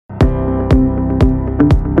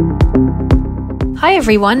Hi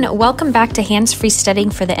everyone, welcome back to Hands-Free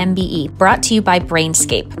Studying for the MBE, brought to you by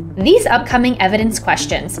Brainscape. These upcoming evidence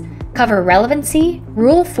questions cover relevancy,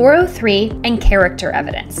 Rule 403, and character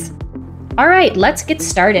evidence. All right, let's get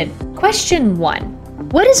started. Question 1.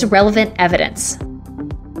 What is relevant evidence?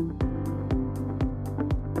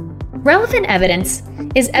 Relevant evidence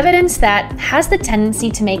is evidence that has the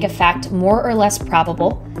tendency to make a fact more or less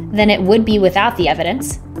probable than it would be without the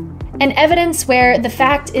evidence, and evidence where the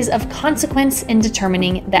fact is of consequence in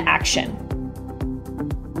determining the action.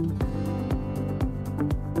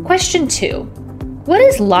 Question 2. What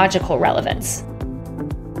is logical relevance?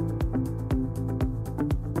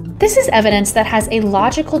 This is evidence that has a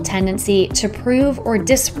logical tendency to prove or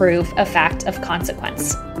disprove a fact of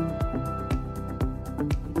consequence.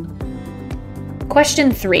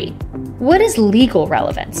 Question 3. What is legal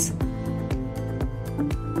relevance?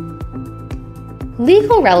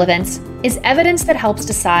 Legal relevance is evidence that helps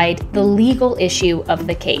decide the legal issue of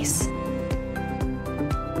the case.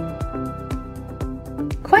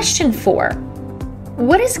 Question 4.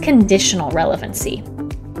 What is conditional relevancy?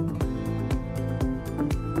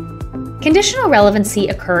 Conditional relevancy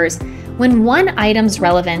occurs when one item's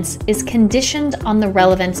relevance is conditioned on the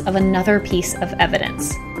relevance of another piece of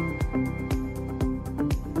evidence.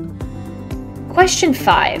 Question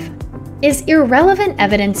 5. Is irrelevant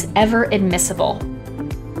evidence ever admissible?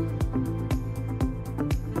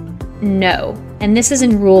 No, and this is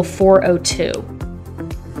in Rule 402.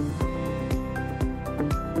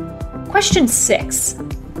 Question 6.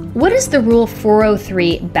 What is the Rule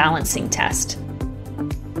 403 balancing test?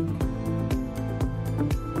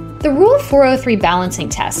 The Rule 403 balancing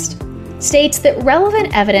test states that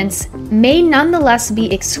relevant evidence may nonetheless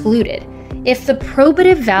be excluded if the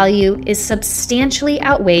probative value is substantially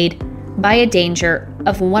outweighed by a danger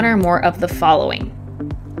of one or more of the following: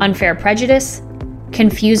 unfair prejudice,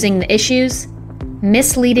 confusing the issues,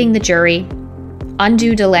 misleading the jury,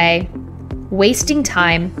 undue delay, wasting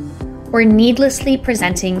time, or needlessly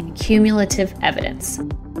presenting cumulative evidence.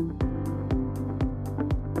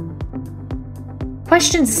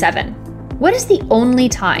 Question 7. What is the only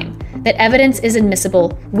time that evidence is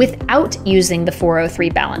admissible without using the 403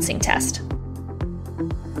 balancing test?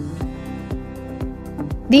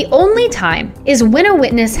 The only time is when a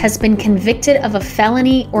witness has been convicted of a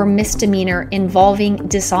felony or misdemeanor involving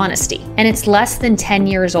dishonesty, and it's less than 10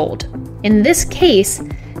 years old. In this case,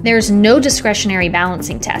 there's no discretionary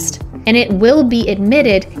balancing test, and it will be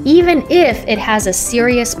admitted even if it has a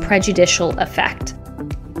serious prejudicial effect.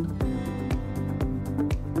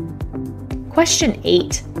 Question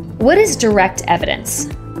 8. What is direct evidence?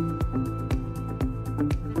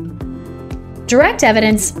 Direct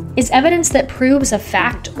evidence is evidence that proves a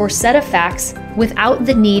fact or set of facts without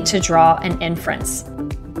the need to draw an inference.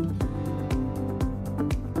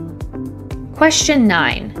 Question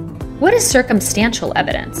 9. What is circumstantial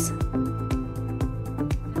evidence?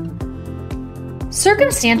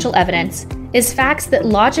 Circumstantial evidence is facts that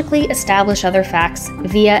logically establish other facts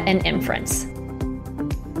via an inference.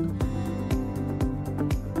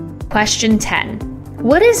 Question 10.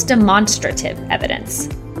 What is demonstrative evidence?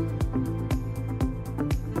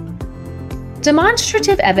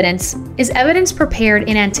 Demonstrative evidence is evidence prepared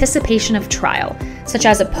in anticipation of trial, such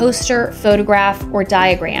as a poster, photograph, or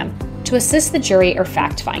diagram, to assist the jury or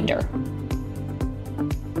fact finder.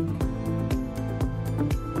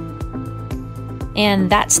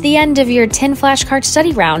 And that's the end of your 10 flashcard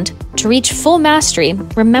study round. To reach full mastery,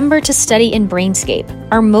 remember to study in Brainscape.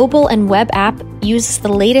 Our mobile and web app uses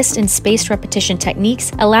the latest in spaced repetition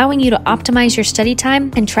techniques, allowing you to optimize your study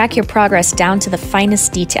time and track your progress down to the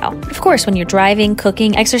finest detail. Of course, when you're driving,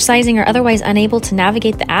 cooking, exercising, or otherwise unable to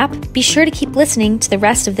navigate the app, be sure to keep listening to the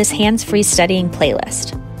rest of this hands-free studying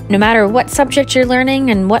playlist. No matter what subject you're learning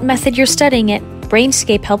and what method you're studying it,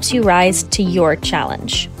 Brainscape helps you rise to your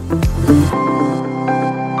challenge.